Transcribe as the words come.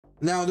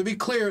Now, to be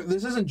clear,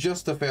 this isn't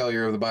just a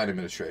failure of the Biden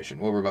administration,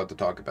 what we're about to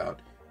talk about.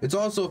 It's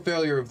also a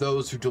failure of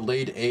those who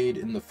delayed aid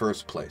in the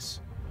first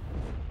place.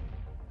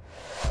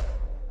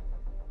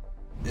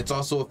 It's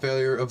also a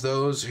failure of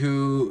those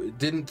who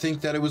didn't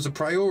think that it was a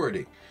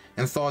priority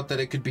and thought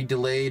that it could be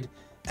delayed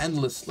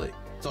endlessly.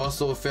 It's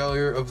also a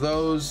failure of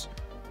those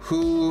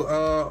who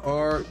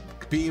are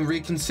being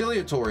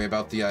reconciliatory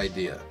about the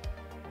idea.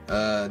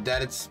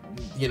 That it's,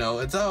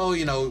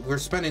 oh, we're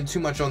spending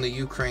too much on the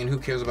Ukraine. Who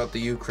cares about the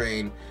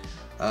Ukraine?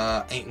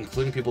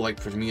 Including people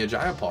like Pramila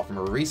Jayapal from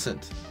her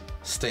recent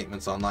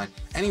statements online.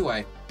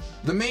 Anyway,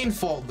 the main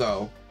fault,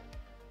 though,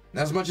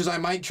 as much as I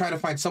might try to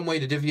find some way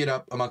to divvy it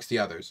up amongst the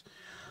others,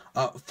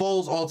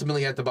 falls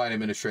ultimately at the Biden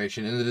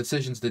administration and the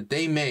decisions that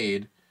they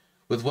made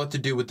with what to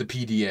do with the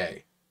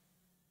PDA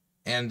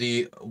and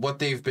what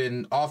they've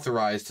been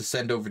authorized to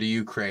send over to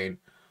Ukraine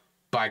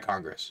by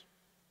Congress.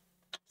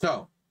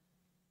 So,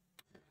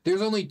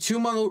 there's only two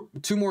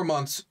more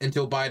months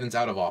until Biden's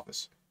out of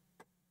office.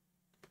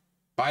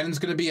 Biden's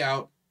going to be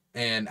out,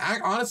 and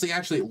honestly,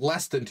 actually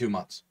less than 2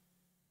 months.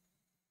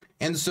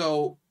 And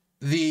so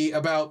the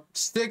about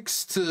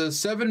 $6 to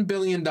 $7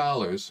 billion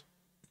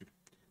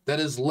that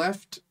is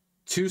left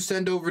to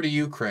send over to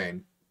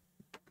Ukraine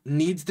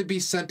needs to be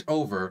sent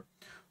over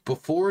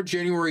before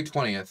January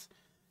 20th,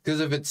 because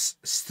if it's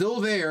still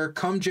there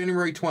come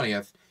January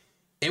 20th,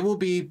 it will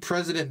be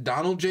President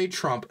Donald J.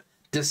 Trump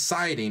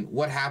deciding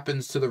what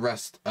happens to the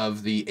rest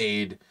of the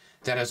aid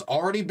that has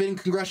already been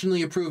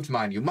congressionally approved,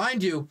 mind you.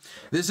 Mind you,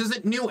 this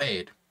isn't new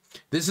aid.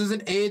 This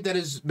isn't aid that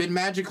has been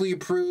magically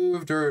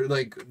approved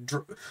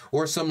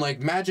or some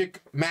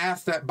magic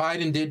math that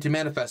Biden did to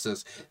manifest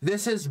this.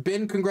 This has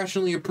been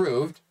congressionally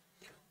approved,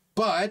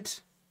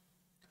 but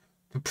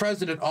the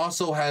president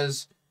also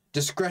has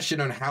discretion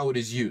on how it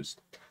is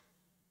used.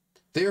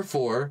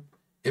 Therefore,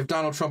 if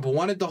Donald Trump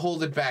wanted to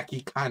hold it back,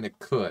 he kind of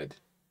could.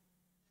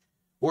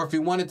 Or if he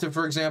wanted to,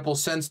 for example,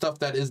 send stuff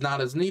that is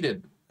not as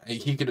needed,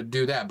 he could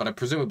do that, but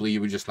presumably he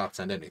would just not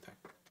send anything.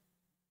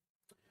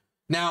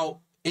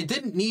 Now, it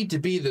didn't need to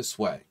be this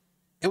way.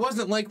 It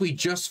wasn't like we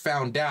just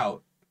found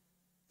out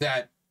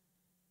that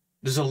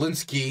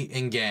Zelensky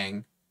and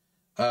gang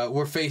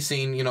were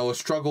facing, a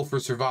struggle for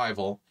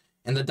survival,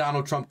 and that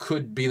Donald Trump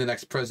could be the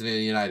next president of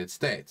the United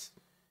States.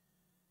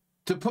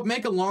 To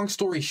make a long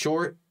story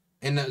short,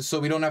 and so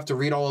we don't have to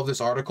read all of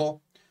this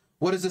article,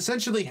 what has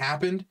essentially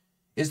happened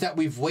is that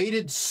we've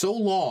waited so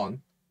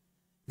long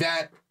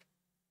that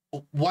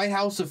White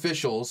House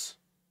officials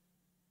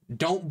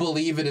don't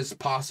believe it is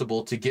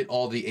possible to get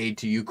all the aid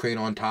to Ukraine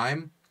on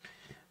time,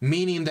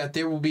 meaning that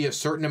there will be a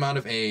certain amount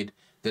of aid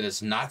that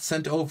is not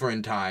sent over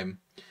in time,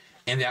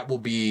 and that will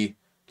be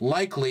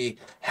likely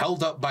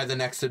held up by the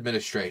next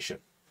administration.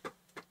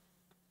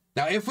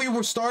 Now, if we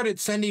were started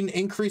sending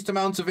increased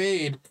amounts of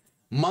aid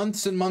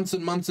months and months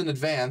and months in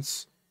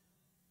advance,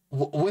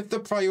 with the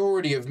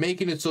priority of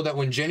making it so that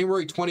when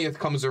January 20th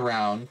comes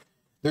around,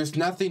 there's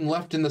nothing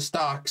left in the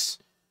stocks,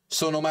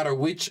 so no matter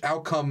which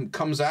outcome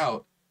comes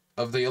out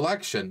of the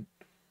election,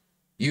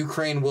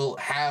 Ukraine will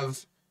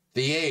have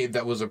the aid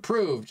that was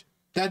approved.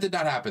 That did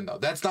not happen, though.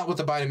 That's not what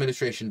the Biden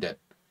administration did.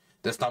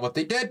 That's not what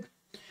they did.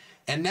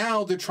 And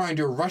now they're trying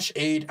to rush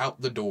aid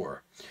out the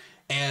door.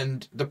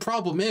 And the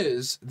problem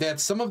is that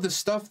some of the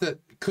stuff that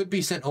could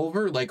be sent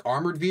over, like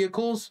armored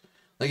vehicles,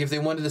 like if they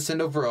wanted to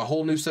send over a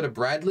whole new set of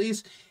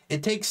Bradleys,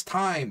 it takes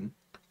time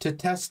to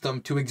test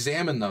them, to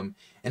examine them,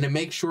 and to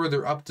make sure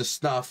they're up to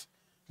snuff,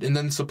 and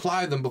then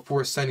supply them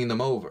before sending them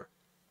over.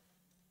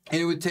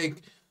 And it would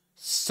take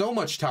so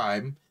much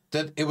time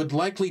that it would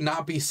likely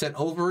not be sent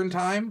over in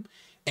time,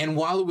 and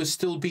while it was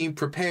still being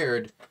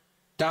prepared,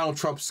 Donald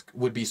Trump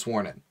would be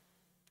sworn in.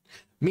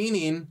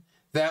 Meaning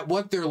that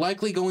what they're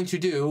likely going to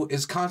do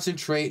is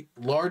concentrate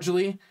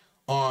largely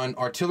on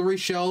artillery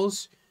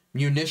shells,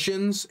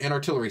 munitions, and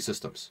artillery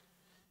systems.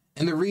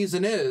 And the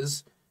reason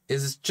is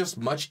it's just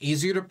much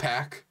easier to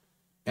pack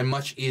and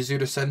much easier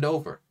to send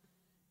over.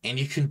 And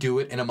you can do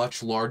it in a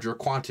much larger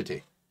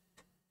quantity.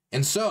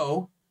 And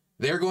so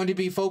they're going to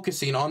be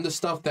focusing on the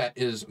stuff that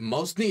is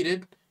most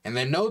needed, and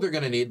they know they're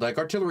going to need, like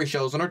artillery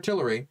shells and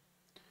artillery,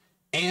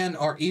 and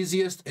are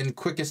easiest and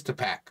quickest to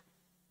pack.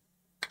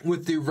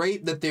 With the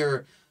rate that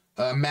they're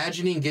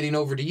imagining getting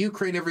over to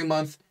Ukraine every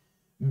month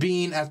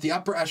being at the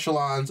upper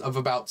echelons of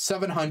about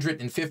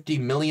 $750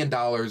 million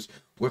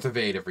worth of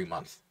aid every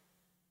month.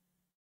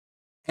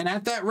 And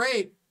at that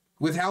rate,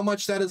 with how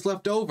much that is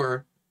left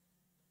over,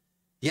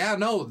 yeah,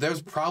 no,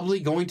 there's probably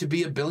going to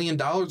be $1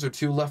 billion or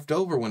two left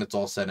over when it's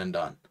all said and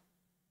done.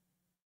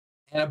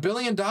 And $1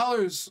 billion,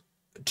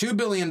 $2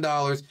 billion,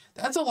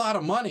 that's a lot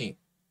of money.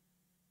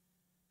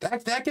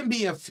 That can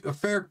be a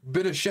fair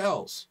bit of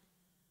shells.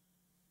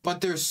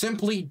 But there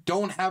simply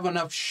don't have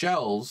enough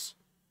shells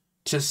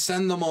to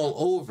send them all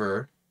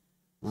over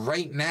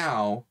right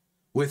now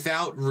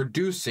without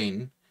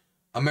reducing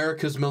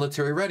America's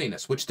military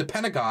readiness, which the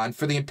Pentagon,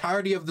 for the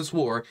entirety of this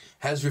war,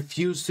 has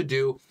refused to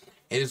do.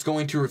 It is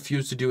going to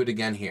refuse to do it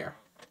again here.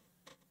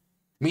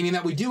 Meaning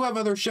that we do have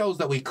other shells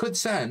that we could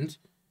send.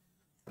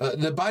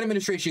 The Biden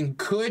administration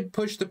could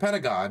push the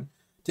Pentagon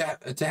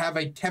to have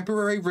a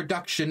temporary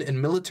reduction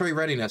in military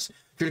readiness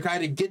to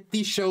kind of get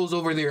these shows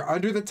over there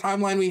under the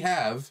timeline we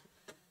have,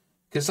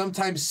 because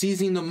sometimes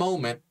seizing the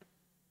moment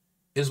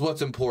is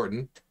what's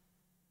important.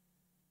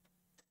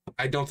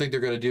 I don't think they're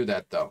going to do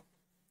that, though.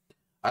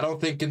 I don't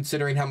think,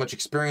 considering how much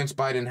experience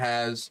Biden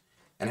has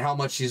and how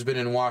much he's been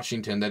in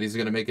Washington, that he's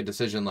going to make a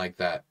decision like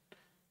that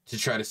to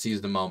try to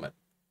seize the moment.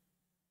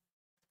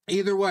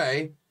 Either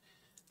way,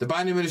 the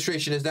Biden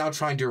administration is now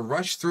trying to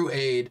rush through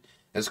aid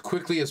as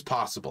quickly as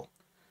possible.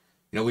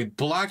 You know, we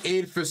block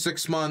aid for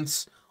 6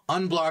 months,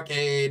 unblock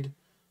aid,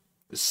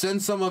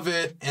 send some of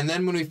it, and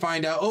then when we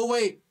find out, oh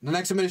wait, the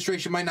next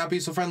administration might not be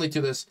so friendly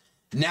to this,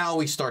 now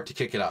we start to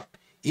kick it up.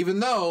 Even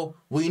though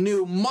we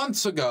knew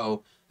months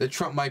ago that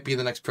Trump might be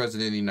the next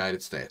president of the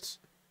United States.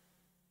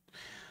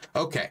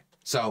 Okay,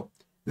 so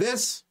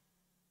this,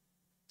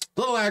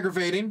 a little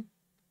aggravating,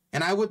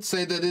 and I would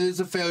say that it is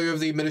a failure of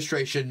the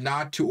administration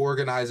not to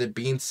organize it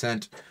being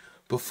sent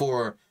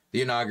before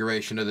the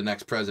inauguration of the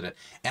next president.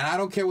 And I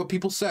don't care what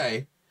people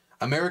say,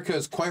 America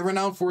is quite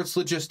renowned for its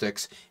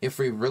logistics. If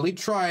we really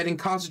tried and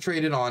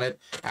concentrated on it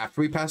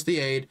after we passed the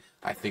aid,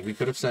 I think we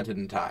could have sent it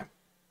in time.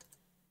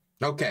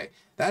 Okay,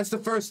 that's the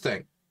first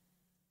thing.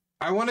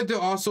 I wanted to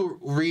also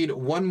read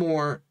one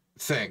more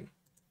thing,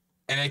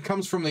 and it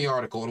comes from the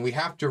article, and we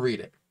have to read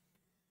it.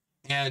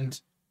 And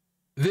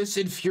this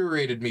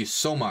infuriated me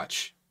so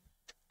much.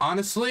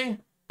 Honestly,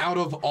 out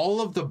of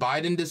all of the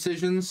Biden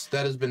decisions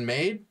that has been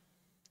made,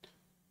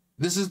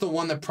 this is the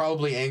one that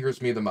probably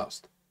angers me the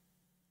most.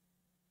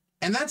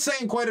 And that's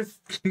saying quite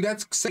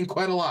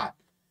a lot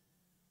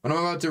when I'm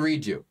about to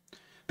read you.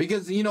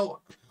 Because, you know,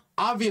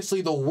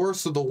 obviously the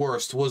worst of the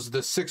worst was the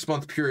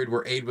 6-month period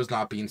where aid was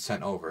not being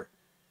sent over.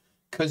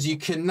 Because you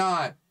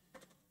cannot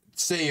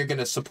say you're going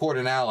to support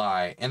an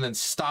ally and then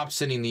stop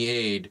sending the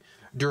aid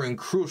during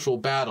crucial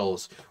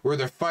battles where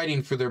they're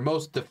fighting for their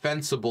most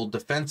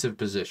defensive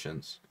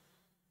positions.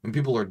 When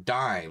people are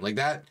dying. Like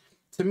that,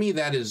 to me,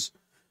 that is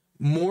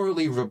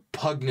morally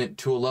repugnant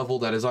to a level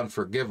that is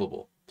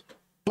unforgivable.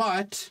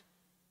 But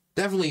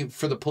definitely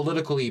for the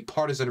politically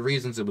partisan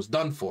reasons it was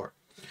done for.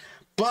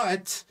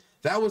 But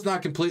that was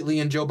not completely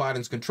in Joe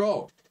Biden's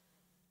control,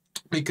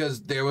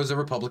 because there was a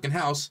Republican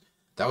House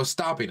that was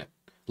stopping it,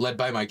 led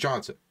by Mike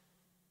Johnson.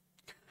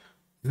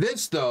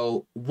 This,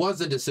 though,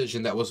 was a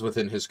decision that was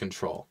within his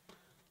control.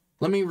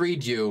 Let me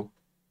read you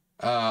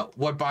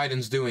what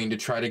Biden's doing to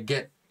try to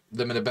get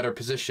them in a better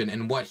position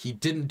and what he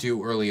didn't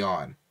do early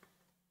on.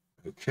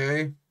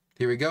 Okay,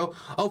 here we go.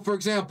 Oh, for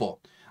example,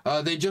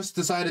 they just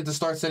decided to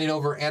start sending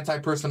over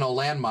anti-personnel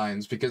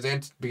landmines because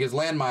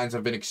landmines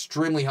have been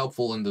extremely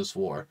helpful in this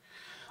war,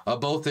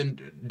 both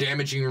in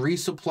damaging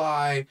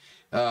resupply,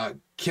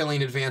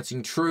 killing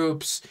advancing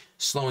troops,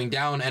 slowing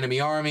down enemy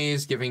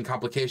armies, giving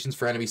complications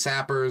for enemy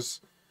sappers.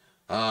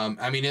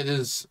 I mean, it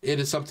is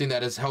something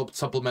that has helped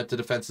supplement the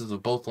defenses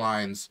of both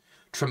lines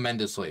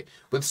tremendously.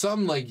 With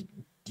some like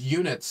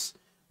units,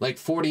 like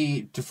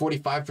 40 to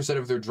 45%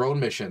 of their drone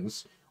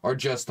missions are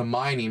just the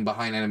mining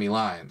behind enemy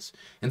lines.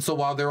 And so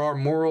while there are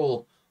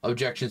moral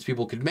objections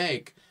people could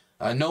make,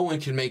 no one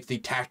can make the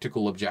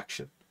tactical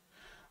objection.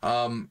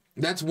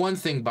 That's one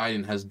thing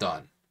Biden has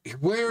done.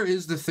 Where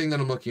is the thing that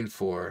I'm looking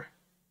for?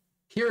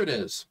 Here it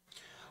is.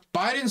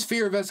 Biden's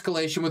fear of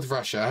escalation with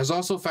Russia has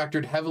also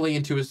factored heavily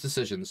into his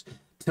decisions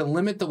to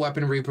limit the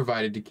weaponry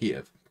provided to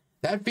Kiev.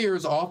 That fear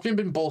has often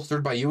been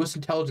bolstered by U.S.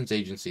 intelligence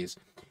agencies.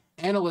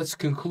 Analysts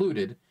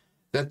concluded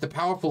that the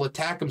powerful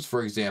ATACMS,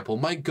 for example,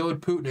 might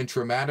goad Putin in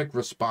traumatic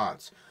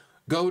response.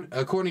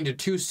 According to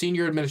 2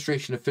 senior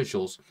administration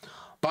officials,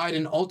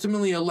 Biden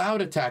ultimately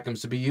allowed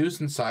ATACMS to be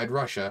used inside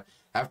Russia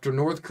after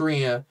North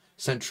Korea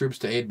sent troops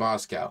to aid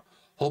Moscow,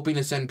 hoping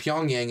to send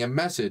Pyongyang a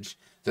message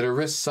that it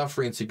risks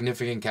suffering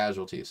significant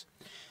casualties.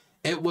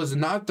 It was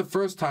not the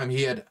first time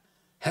he had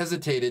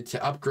hesitated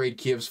to upgrade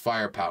Kiev's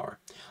firepower.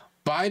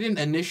 Biden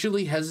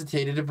initially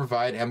hesitated to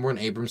provide M1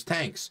 Abrams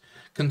tanks,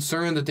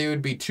 concerned that they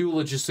would be too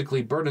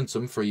logistically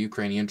burdensome for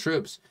Ukrainian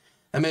troops.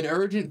 Amid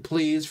urgent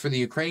pleas for the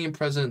Ukrainian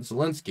President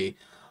Zelensky,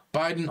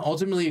 Biden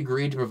ultimately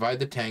agreed to provide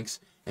the tanks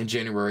in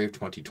January of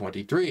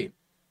 2023.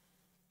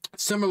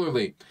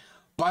 Similarly,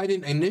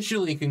 Biden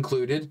initially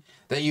concluded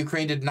that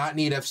Ukraine did not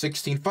need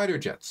F-16 fighter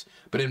jets,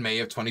 but in May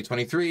of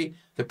 2023,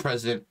 the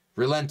president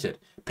relented,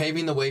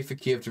 paving the way for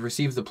Kiev to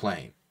receive the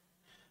plane.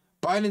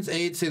 Biden's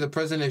aides say the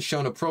president has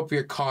shown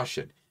appropriate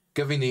caution,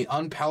 given the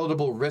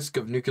unpalatable risk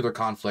of nuclear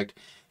conflict,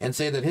 and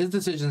say that his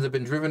decisions have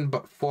been driven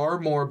far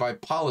more by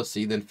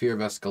policy than fear of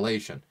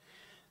escalation.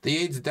 The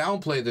aides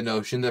downplay the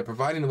notion that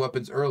providing the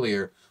weapons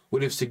earlier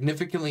would have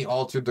significantly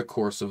altered the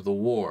course of the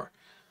war.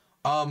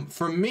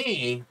 For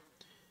me,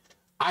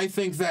 I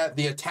think that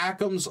the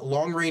ATACMS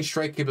long-range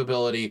strike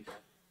capability,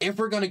 if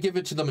we're going to give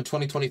it to them in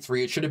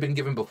 2023, it should have been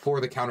given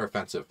before the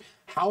counteroffensive.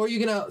 How are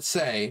you going to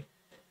say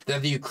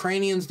that the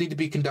Ukrainians need to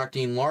be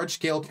conducting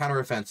large-scale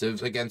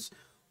counteroffensives against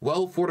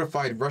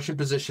well-fortified Russian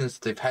positions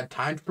that they've had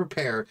time to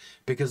prepare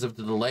because of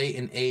the delay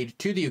in aid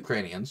to the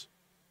Ukrainians?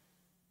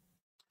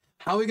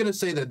 How are we going to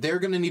say that they're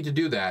going to need to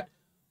do that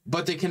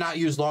but they cannot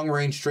use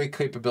long-range strike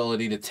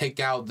capability to take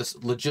out the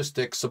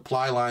logistics,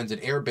 supply lines,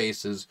 and air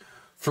bases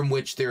from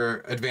which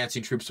their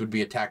advancing troops would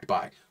be attacked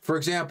by. For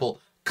example,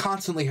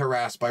 constantly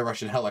harassed by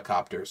Russian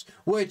helicopters,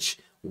 which,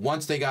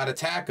 once they got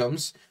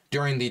ATACMS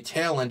during the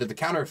tail end of the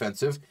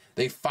counteroffensive,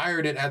 they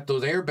fired it at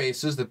those air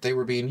bases that they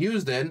were being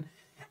used in,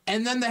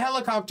 and then the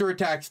helicopter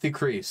attacks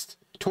decreased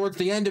towards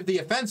the end of the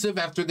offensive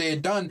after they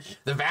had done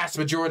the vast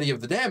majority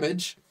of the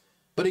damage.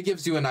 But it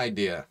gives you an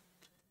idea.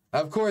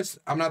 Of course,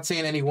 I'm not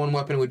saying any one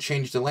weapon would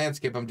change the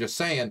landscape. I'm just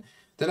saying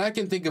that I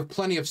can think of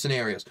plenty of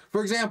scenarios.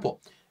 For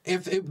example,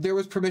 if there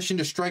was permission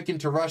to strike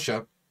into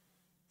Russia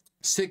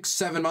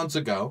 6-7 months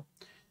ago,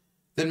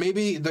 then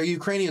maybe the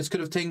Ukrainians could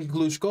have taken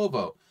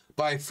Glushkovo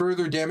by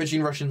further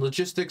damaging Russian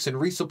logistics and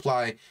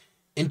resupply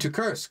into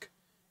Kursk.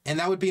 And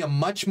that would be a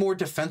much more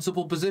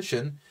defensible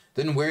position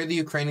than where the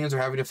Ukrainians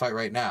are having to fight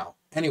right now.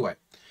 Anyway,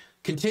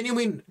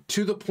 continuing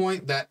to the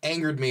point that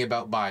angered me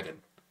about Biden.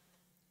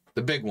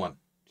 The big one.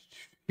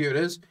 Here it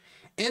is.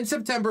 In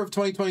September of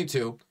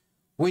 2022,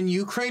 when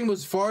Ukraine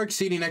was far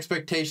exceeding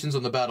expectations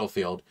on the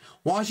battlefield,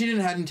 Washington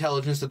had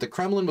intelligence that the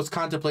Kremlin was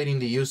contemplating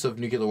the use of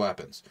nuclear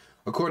weapons,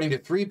 according to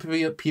 3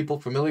 people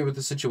familiar with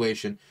the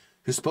situation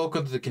who spoke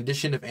under the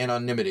condition of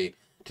anonymity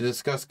to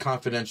discuss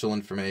confidential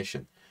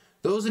information.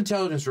 Those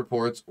intelligence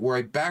reports were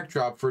a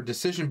backdrop for a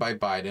decision by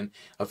Biden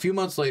a few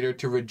months later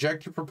to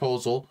reject a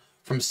proposal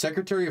from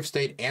Secretary of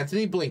State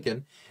Antony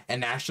Blinken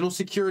and National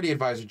Security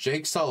Advisor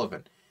Jake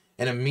Sullivan.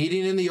 In a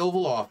meeting in the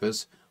Oval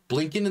Office,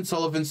 Blinken and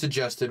Sullivan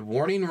suggested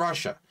warning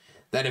Russia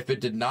that if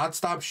it did not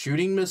stop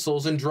shooting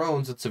missiles and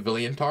drones at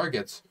civilian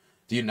targets,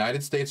 the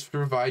United States would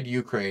provide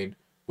Ukraine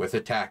with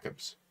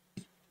ATACMS.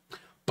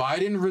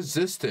 Biden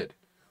resisted,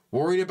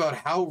 worried about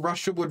how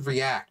Russia would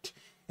react,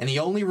 and he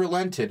only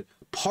relented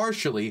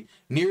partially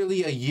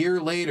nearly a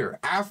year later,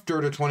 after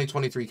the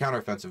 2023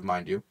 counteroffensive,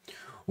 mind you,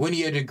 when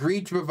he had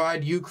agreed to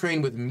provide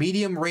Ukraine with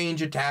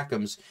medium-range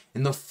ATACMS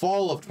in the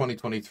fall of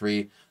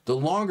 2023. The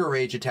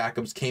longer-range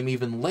ATACMS came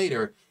even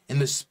later, in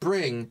the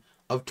spring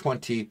of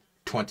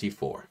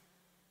 2024.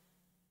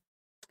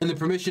 And the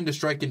permission to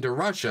strike into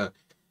Russia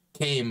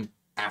came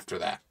after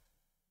that.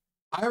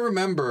 I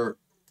remember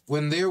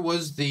when there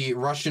was the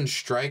Russian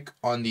strike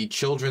on the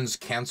children's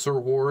cancer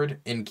ward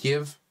in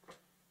Kiev,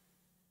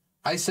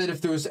 I said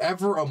if there was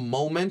ever a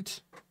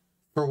moment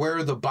for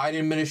where the Biden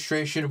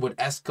administration would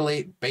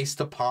escalate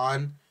based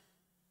upon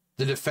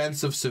the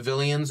defense of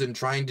civilians and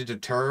trying to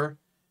deter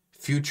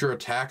future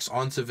attacks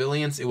on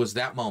civilians, it was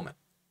that moment.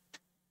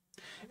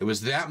 It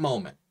was that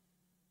moment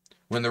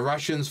when the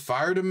Russians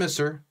fired a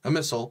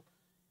missile,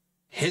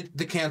 hit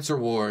the cancer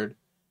ward,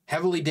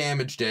 heavily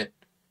damaged it,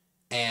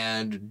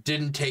 and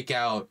didn't take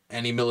out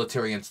any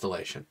military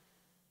installation.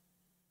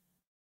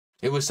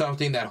 It was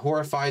something that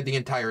horrified the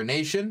entire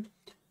nation,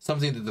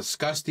 something that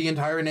disgusted the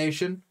entire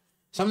nation,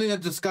 something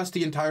that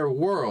disgusted the entire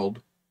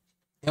world,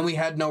 and we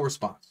had no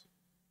response.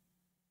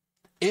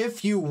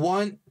 If you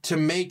want to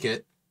make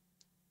it,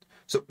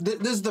 so this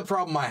is the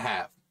problem I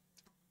have.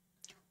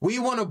 We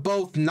want to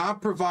both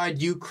not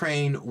provide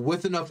Ukraine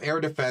with enough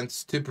air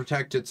defense to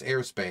protect its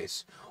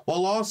airspace,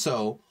 while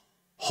also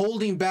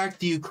holding back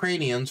the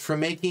Ukrainians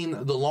from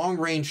making the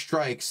long-range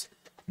strikes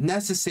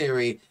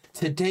necessary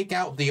to take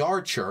out the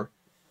archer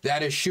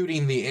that is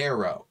shooting the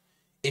arrow.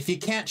 If you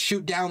can't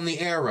shoot down the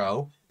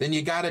arrow, then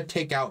you got to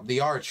take out the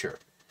archer.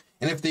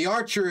 And if the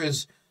archer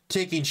is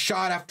taking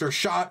shot after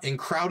shot in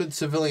crowded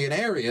civilian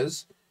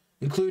areas,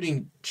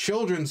 including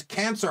children's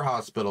cancer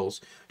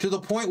hospitals, to the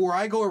point where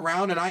I go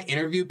around and I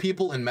interview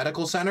people in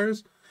medical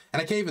centers,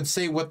 and I can't even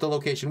say what the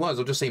location was,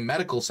 I'll just say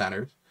medical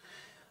centers,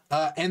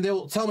 and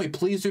they'll tell me,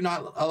 please do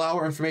not allow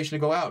our information to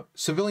go out.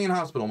 Civilian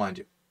hospital, mind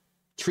you,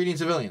 treating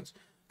civilians,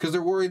 because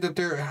they're worried that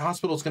their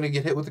hospital is going to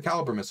get hit with the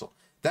Caliber missile.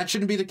 That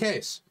shouldn't be the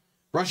case.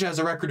 Russia has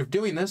a record of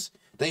doing this.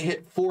 They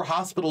hit 4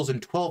 hospitals in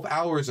 12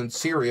 hours in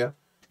Syria,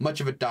 much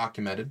of it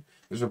documented.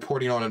 There's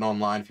reporting on it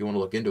online if you want to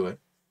look into it.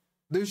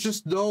 There's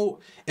just no,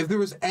 if there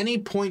was any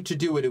point to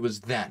do it, it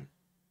was then.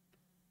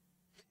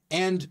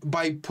 And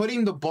by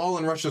putting the ball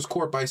in Russia's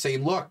court by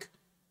saying, look,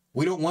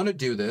 we don't want to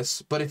do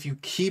this, but if you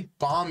keep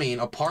bombing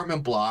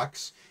apartment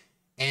blocks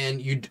and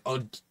you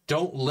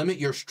don't limit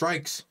your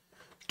strikes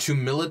to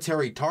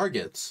military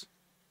targets,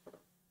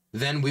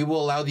 then we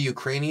will allow the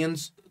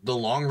Ukrainians the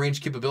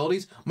long-range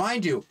capabilities.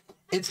 Mind you,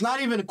 it's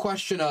not even a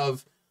question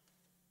of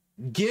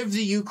give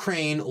the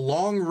Ukraine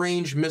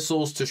long-range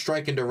missiles to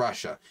strike into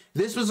Russia.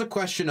 This was a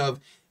question of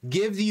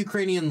give the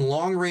Ukrainian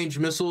long-range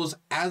missiles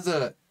as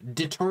a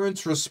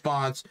deterrence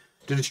response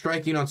to the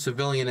striking on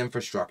civilian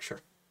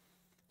infrastructure.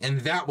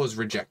 And that was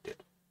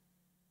rejected.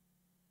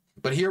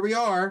 But here we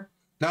are,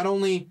 not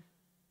only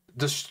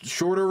the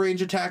shorter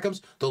range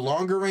ATACMS, the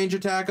longer range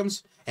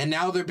ATACMS, and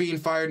now they're being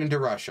fired into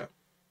Russia.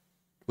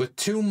 With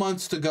 2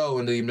 months to go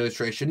in the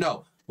administration.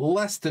 No,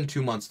 less than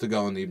 2 months to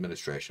go in the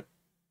administration.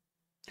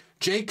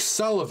 Jake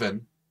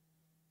Sullivan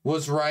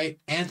was right.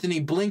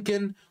 Antony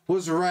Blinken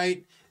was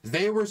right.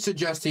 They were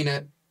suggesting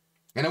it.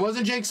 And it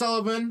wasn't Jake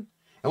Sullivan.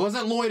 It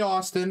wasn't Lloyd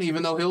Austin,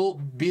 even though he'll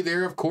be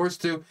there, of course,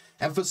 to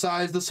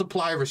emphasize the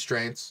supply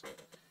restraints.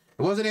 It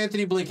It wasn't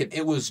Anthony Blinken.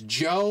 It was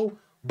Joe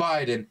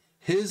Biden,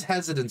 his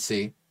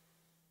hesitancy,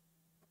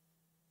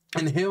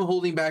 and him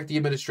holding back the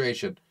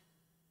administration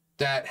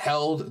that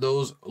held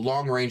those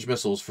long-range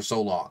missiles for so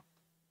long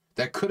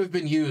that could have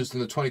been used in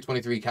the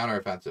 2023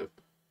 counteroffensive.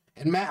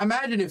 And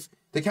imagine if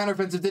the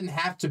counteroffensive didn't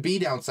have to be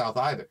down south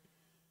either.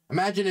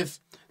 Imagine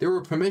if there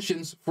were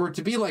permissions for it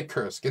to be like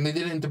Kursk and they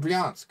did it into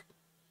Bryansk.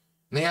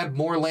 And they had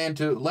more land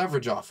to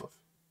leverage off of.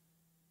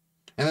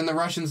 And then the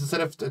Russians,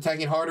 instead of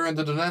attacking harder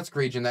into the Donetsk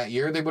region that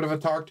year, they would have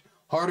attacked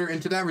harder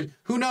into that region.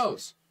 Who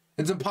knows?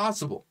 It's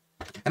impossible.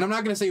 And I'm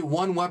not going to say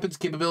one weapons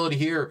capability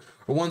here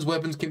or one's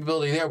weapons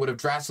capability there would have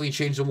drastically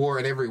changed the war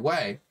in every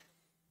way.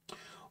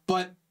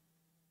 But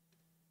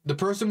the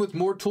person with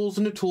more tools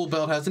in the tool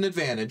belt has an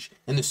advantage.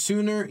 And the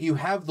sooner you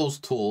have those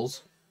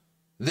tools,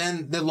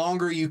 then the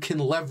longer you can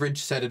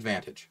leverage said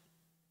advantage.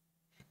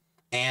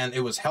 And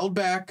it was held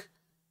back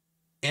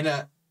in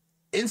an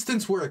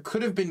instance where it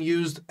could have been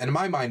used, in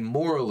my mind,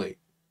 morally,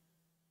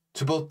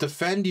 to both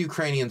defend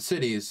Ukrainian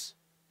cities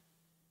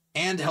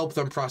and help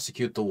them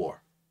prosecute the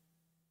war.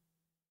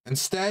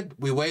 Instead,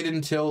 we waited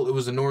until it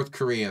was the North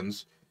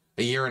Koreans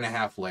a year and a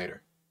half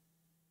later.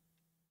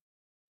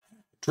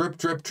 Drip,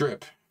 drip,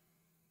 drip.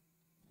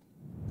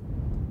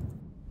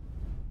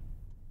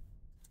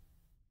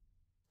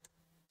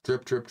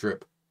 Drip, drip,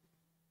 drip.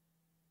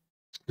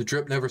 The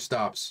drip never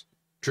stops.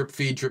 Drip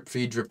feed, drip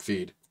feed, drip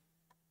feed.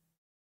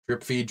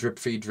 Drip feed, drip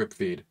feed, drip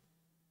feed.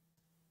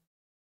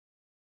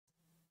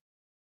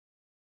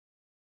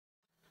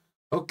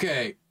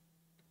 Okay.